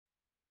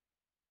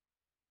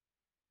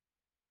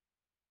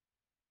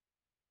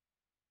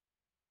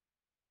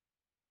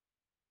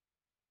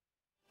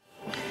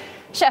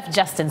Chef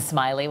Justin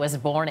Smillie was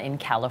born in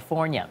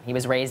California. He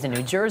was raised in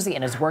New Jersey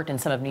and has worked in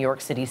some of New York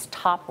City's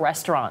top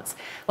restaurants.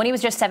 When he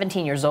was just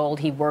 17 years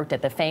old, he worked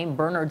at the famed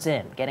Bernard's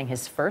Inn, getting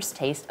his first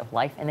taste of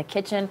life in the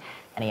kitchen,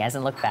 and he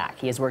hasn't looked back.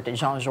 He has worked at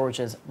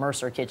Jean-Georges'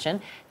 Mercer Kitchen,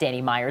 Danny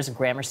Meyer's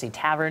Gramercy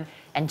Tavern,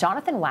 and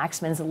Jonathan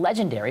Waxman's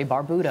legendary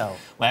Barbuto.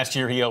 Last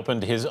year, he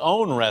opened his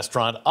own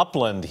restaurant,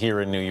 Upland,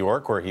 here in New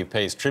York, where he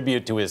pays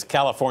tribute to his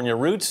California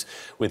roots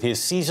with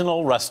his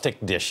seasonal rustic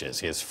dishes.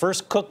 His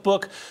first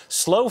cookbook,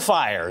 Slow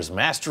Fires,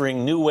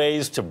 Mastering New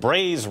Ways to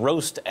Braise,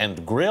 Roast,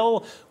 and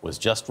Grill, was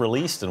just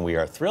released, and we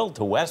are thrilled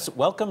to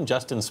welcome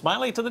Justin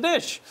Smillie to the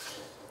dish.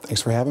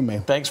 Thanks for having me.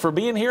 Thanks for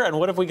being here. And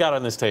what have we got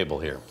on this table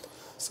here?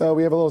 So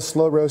we have a little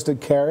slow roasted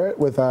carrot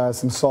with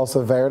some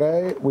salsa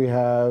verde. We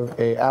have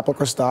a apple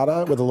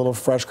crostata with a little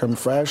fresh creme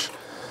fraiche.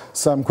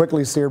 Some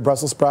quickly seared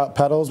Brussels sprout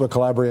petals with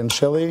Calabrian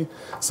chili.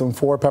 Some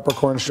 4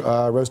 peppercorn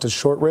roasted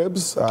short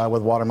ribs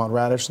with watermelon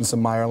radish and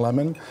some Meyer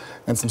lemon.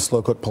 And some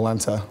slow cooked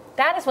polenta.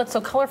 That is what's so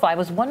colorful. I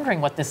was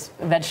wondering what this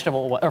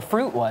vegetable or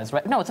fruit was.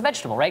 Right? No, it's a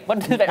vegetable, right?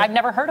 I've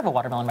never heard of a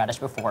watermelon radish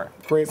before.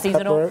 Great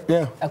seasonal. Pepper,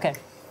 yeah. Okay.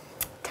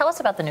 Tell us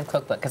about the new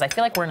cookbook, because I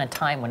feel like we're in a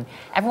time when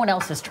everyone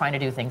else is trying to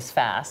do things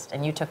fast,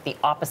 and you took the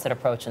opposite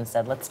approach and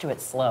said, let's do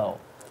it slow.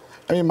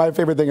 I mean, my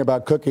favorite thing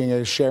about cooking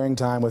is sharing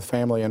time with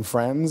family and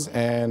friends,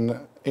 and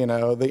you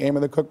know, the aim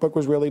of the cookbook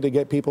was really to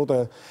get people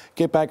to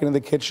get back into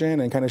the kitchen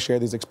and kind of share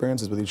these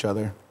experiences with each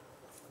other.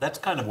 That's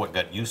kind of what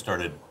got you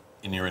started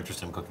in your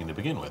interest in cooking to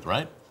begin with,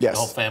 right? Yes. The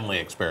whole family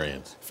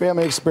experience.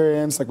 Family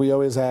experience, like we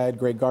always had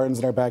great gardens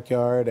in our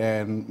backyard,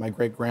 and my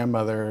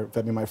great-grandmother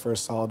fed me my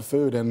first solid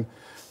food, and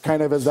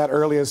kind of as that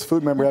earliest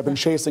food memory, I've been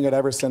chasing it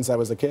ever since I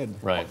was a kid.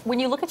 Right. When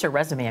you look at your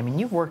resume, I mean,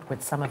 you've worked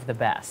with some of the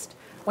best.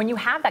 When you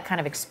have that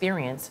kind of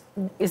experience,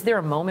 is there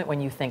a moment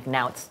when you think,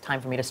 now it's time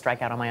for me to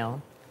strike out on my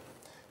own?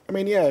 I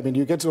mean, yeah, I mean,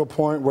 you get to a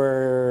point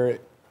where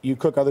you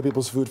cook other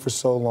people's food for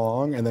so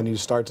long, and then you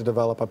start to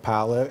develop a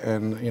palate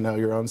and, you know,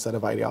 your own set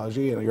of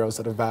ideology and your own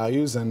set of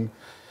values. And,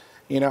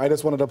 you know, I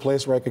just wanted a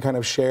place where I could kind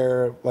of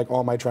share, like,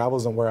 all my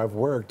travels and where I've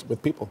worked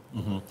with people.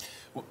 Mm-hmm.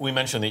 We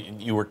mentioned that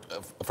you worked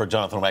for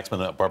Jonathan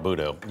Waxman at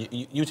Barbuto.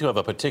 You two have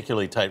a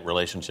particularly tight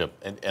relationship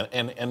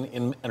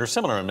and are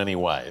similar in many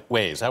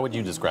ways. How would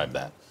you describe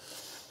that?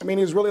 I mean,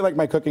 he's really like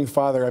my cooking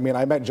father. I mean,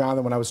 I met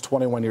Jonathan when I was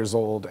 21 years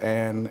old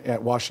and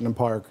at Washington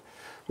Park,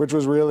 which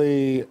was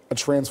really a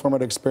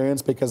transformative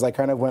experience because I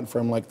kind of went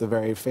from like the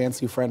very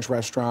fancy French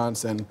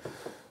restaurants and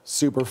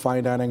super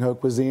fine dining haute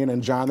cuisine,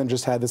 and Jonathan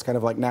just had this kind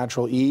of like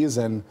natural ease.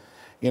 And,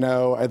 you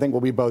know, I think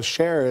what we both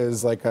share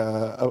is like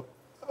a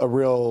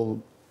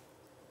real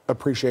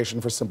appreciation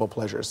for simple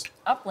pleasures.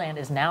 Upland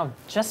is now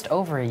just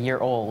over a year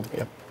old.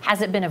 Yep.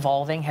 Has it been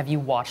evolving? Have you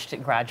watched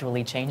it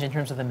gradually change in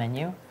terms of the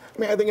menu? I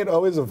mean, I think it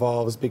always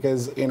evolves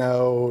because, you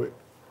know,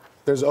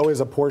 there's always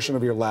a portion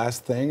of your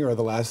last thing or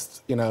the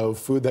last, you know,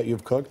 food that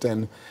you've cooked,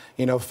 and,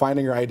 you know,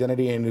 finding your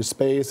identity in a new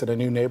space, in a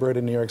new neighborhood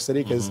in New York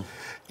City, because,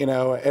 you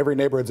know, every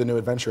neighborhood's a new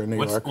adventure in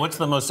New York. What's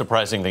the most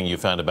surprising thing you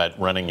found about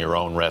running your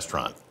own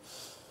restaurant?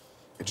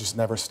 It just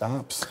never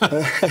stops.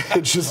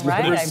 It just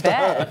never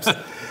stops.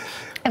 Bet.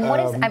 And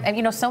what is,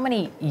 you know, so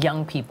many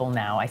young people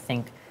now, I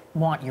think,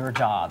 want your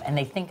job, and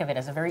they think of it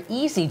as a very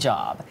easy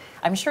job.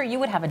 I'm sure you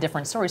would have a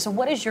different story. So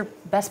what is your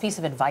best piece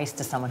of advice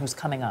to someone who's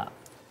coming up?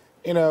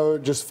 You know,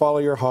 just follow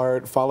your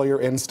heart, follow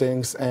your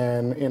instincts,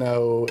 and, you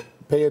know,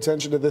 pay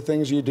attention to the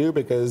things you do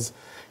because,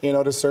 you know,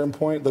 at a certain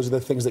point, those are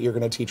the things that you're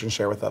going to teach and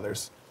share with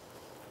others.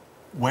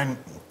 When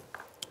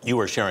you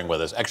were sharing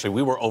with us, actually,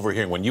 we were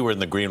overhearing when you were in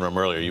the green room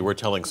earlier, you were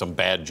telling some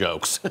bad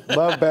jokes.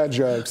 Love bad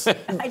jokes.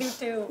 I do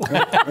too.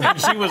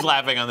 She was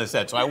laughing on the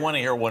set, so I want to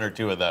hear one or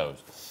two of those.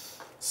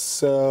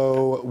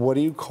 So, what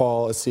do you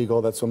call a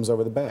seagull that swims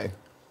over the bay?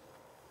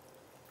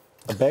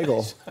 A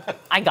bagel.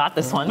 I got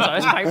this one, so I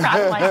was quite proud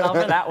of myself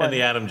for that one. And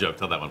the Adam joke,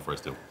 tell that one for us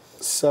too.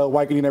 So,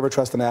 why can you never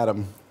trust an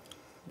atom?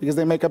 Because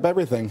they make up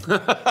everything.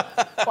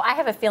 Well, I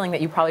have a feeling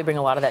that you probably bring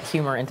a lot of that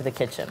humor into the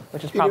kitchen,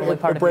 which is probably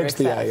part of your success.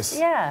 It breaks the ice.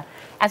 Yeah.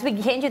 As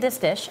we hand you this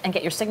dish and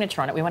get your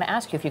signature on it, we want to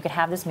ask you if you could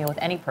have this meal with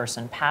any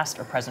person, past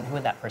or present, who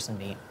would that person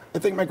be? I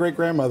think my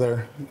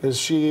great-grandmother, because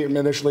she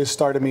initially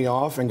started me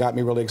off and got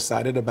me really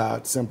excited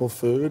about simple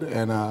food,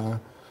 and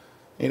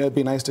you know, it'd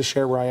be nice to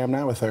share where I am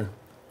now with her.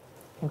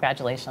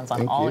 Congratulations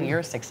on all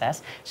your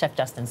success, Chef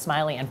Justin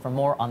Smillie. And for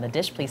more on the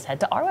dish, please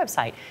head to our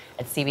website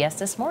at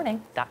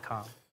cbsthismorning.com.